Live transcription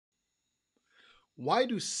Why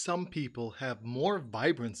do some people have more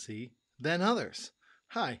vibrancy than others?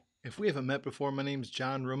 Hi, if we haven't met before, my name is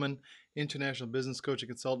John Ruman, international business coach and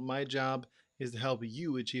consultant. My job is to help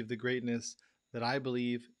you achieve the greatness that I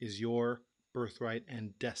believe is your birthright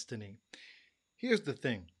and destiny. Here's the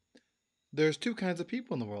thing. There's two kinds of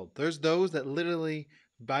people in the world. There's those that literally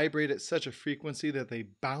vibrate at such a frequency that they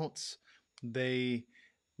bounce. They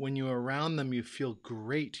when you're around them, you feel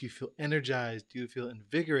great, you feel energized, you feel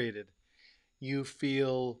invigorated, you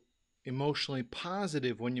feel emotionally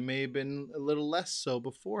positive when you may have been a little less so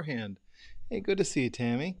beforehand. Hey, good to see you,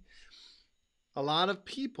 Tammy. A lot of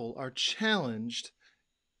people are challenged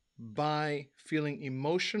by feeling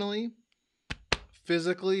emotionally,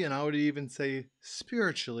 physically, and I would even say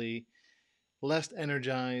spiritually less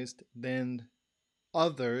energized than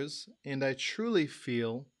others. And I truly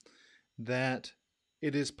feel that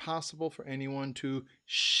it is possible for anyone to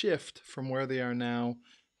shift from where they are now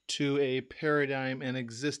to a paradigm and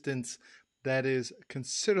existence that is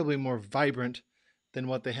considerably more vibrant than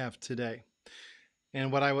what they have today.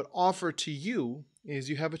 And what I would offer to you is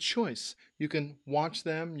you have a choice. You can watch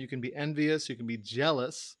them, you can be envious, you can be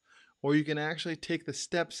jealous, or you can actually take the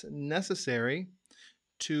steps necessary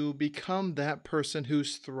to become that person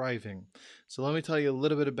who's thriving. So let me tell you a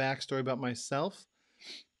little bit of backstory about myself.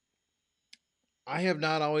 I have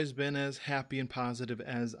not always been as happy and positive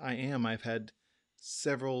as I am. I've had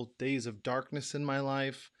several days of darkness in my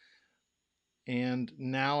life, and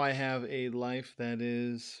now I have a life that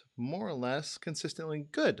is more or less consistently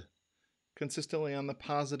good, consistently on the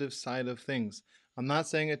positive side of things. I'm not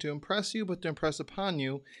saying it to impress you, but to impress upon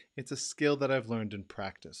you. It's a skill that I've learned and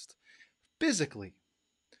practiced. Physically,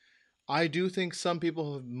 I do think some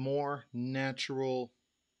people have more natural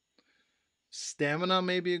stamina,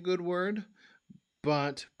 maybe a good word,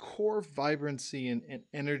 but core vibrancy and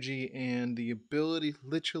energy and the ability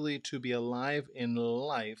literally to be alive in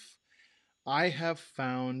life, I have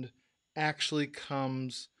found actually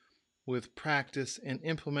comes with practice and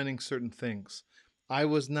implementing certain things. I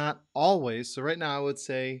was not always, so right now I would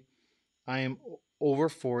say I am over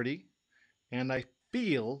 40 and I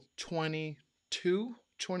feel 22,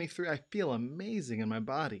 23. I feel amazing in my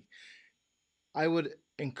body. I would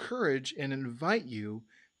encourage and invite you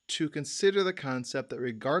to consider the concept that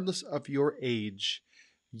regardless of your age,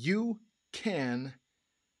 you can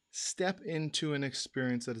step into an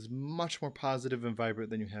experience that is much more positive and vibrant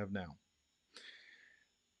than you have now.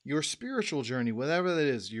 Your spiritual journey, whatever that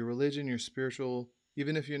is, your religion, your spiritual,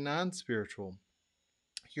 even if you're non spiritual,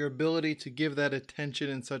 your ability to give that attention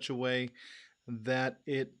in such a way that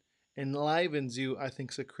it enlivens you, I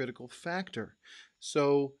think, is a critical factor.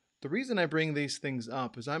 So the reason I bring these things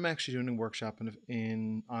up is I'm actually doing a workshop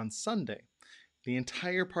in on Sunday. The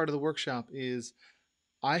entire part of the workshop is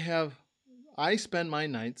I have I spend my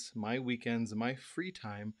nights, my weekends, and my free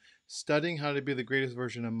time studying how to be the greatest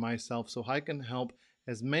version of myself so I can help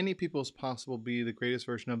as many people as possible be the greatest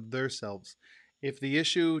version of themselves. If the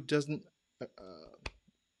issue doesn't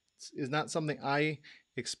is not something I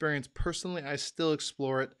experience personally, I still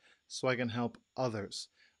explore it so I can help others.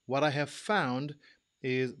 What I have found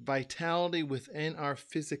is vitality within our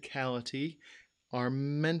physicality, our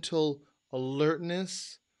mental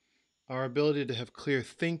alertness, our ability to have clear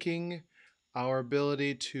thinking, our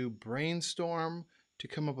ability to brainstorm, to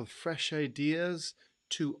come up with fresh ideas,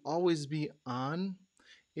 to always be on,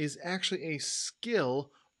 is actually a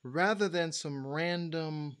skill rather than some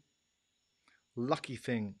random lucky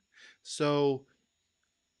thing. So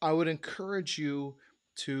I would encourage you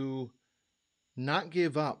to not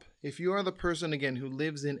give up. If you are the person, again, who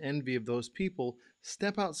lives in envy of those people,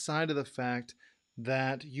 step outside of the fact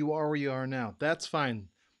that you are where you are now. That's fine.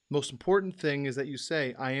 Most important thing is that you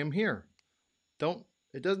say, I am here. Don't,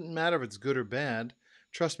 it doesn't matter if it's good or bad.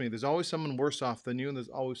 Trust me, there's always someone worse off than you, and there's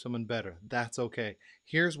always someone better. That's okay.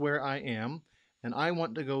 Here's where I am, and I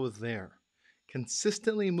want to go there.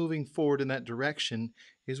 Consistently moving forward in that direction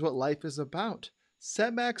is what life is about.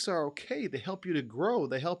 Setbacks are okay. They help you to grow,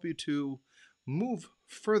 they help you to move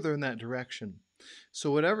further in that direction.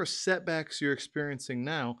 So, whatever setbacks you're experiencing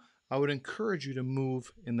now, I would encourage you to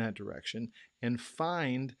move in that direction and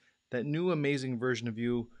find that new amazing version of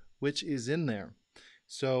you which is in there.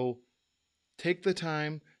 So, take the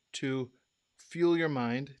time to fuel your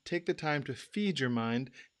mind, take the time to feed your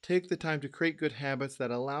mind, take the time to create good habits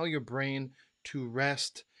that allow your brain to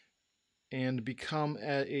rest and become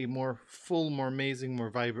a more full, more amazing, more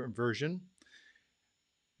vibrant version.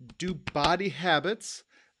 Do body habits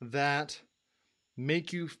that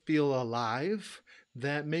make you feel alive,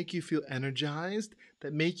 that make you feel energized,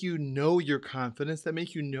 that make you know your confidence, that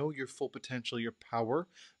make you know your full potential, your power,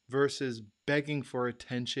 versus begging for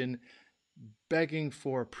attention, begging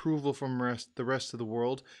for approval from the rest of the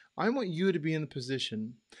world. I want you to be in the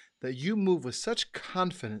position that you move with such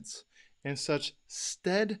confidence and such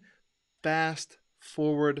steadfast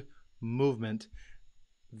forward movement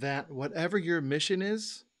that whatever your mission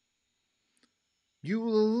is, you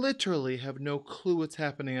literally have no clue what's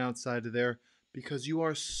happening outside of there because you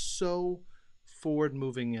are so forward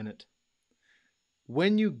moving in it.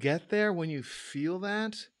 When you get there, when you feel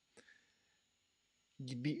that,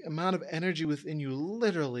 the amount of energy within you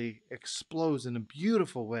literally explodes in a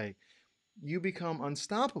beautiful way. You become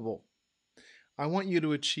unstoppable. I want you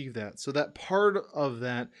to achieve that. So, that part of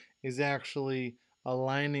that is actually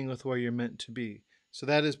aligning with where you're meant to be. So,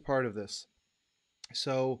 that is part of this.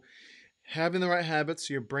 So, having the right habits,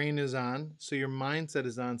 so your brain is on, so your mindset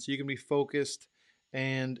is on, so you can be focused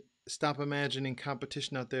and stop imagining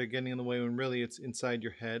competition out there getting in the way when really it's inside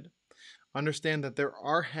your head. Understand that there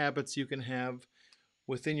are habits you can have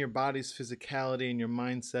within your body's physicality and your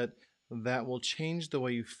mindset that will change the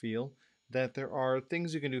way you feel. That there are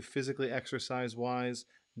things you can do physically, exercise wise,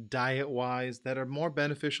 diet wise, that are more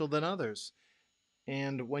beneficial than others.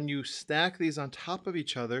 And when you stack these on top of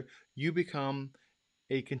each other, you become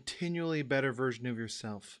a continually better version of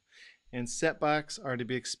yourself. And setbacks are to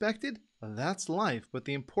be expected. That's life. But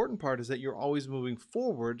the important part is that you're always moving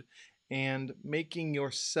forward and making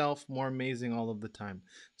yourself more amazing all of the time.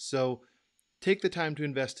 So take the time to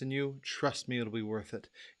invest in you. Trust me, it'll be worth it.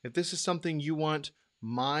 If this is something you want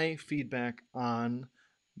my feedback on,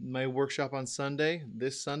 my workshop on Sunday,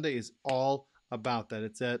 this Sunday is all about that.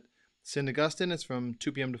 It's at St. Augustine. It's from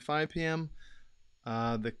 2 p.m. to 5 p.m.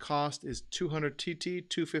 The cost is 200 TT,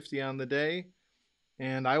 250 on the day.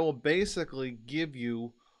 And I will basically give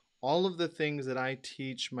you all of the things that I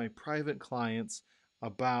teach my private clients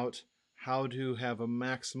about how to have a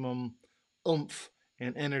maximum oomph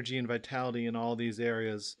and energy and vitality in all these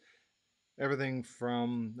areas. Everything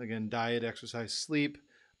from, again, diet, exercise, sleep,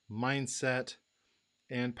 mindset,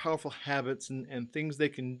 and powerful habits and things they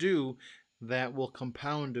can do that will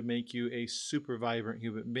compound to make you a super vibrant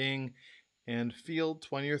human being and feel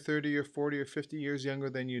 20 or 30 or 40 or 50 years younger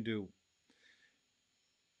than you do.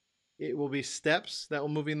 It will be steps that will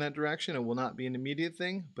move you in that direction. It will not be an immediate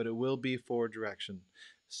thing, but it will be forward direction.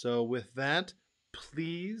 So, with that,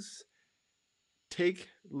 please take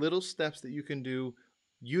little steps that you can do.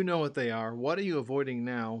 You know what they are. What are you avoiding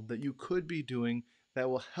now that you could be doing that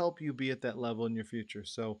will help you be at that level in your future?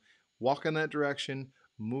 So, walk in that direction,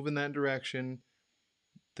 move in that direction.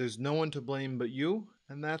 There's no one to blame but you,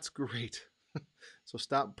 and that's great. So,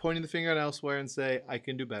 stop pointing the finger at elsewhere and say, I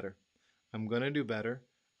can do better. I'm going to do better.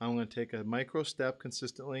 I'm going to take a micro step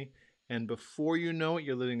consistently. And before you know it,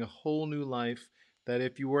 you're living a whole new life that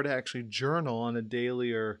if you were to actually journal on a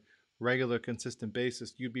daily or regular, consistent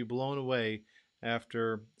basis, you'd be blown away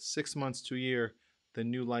after 6 months to a year, the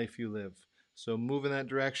new life you live. So move in that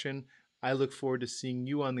direction. I look forward to seeing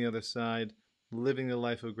you on the other side, living the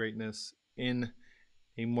life of greatness in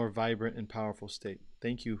a more vibrant and powerful state.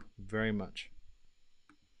 Thank you very much.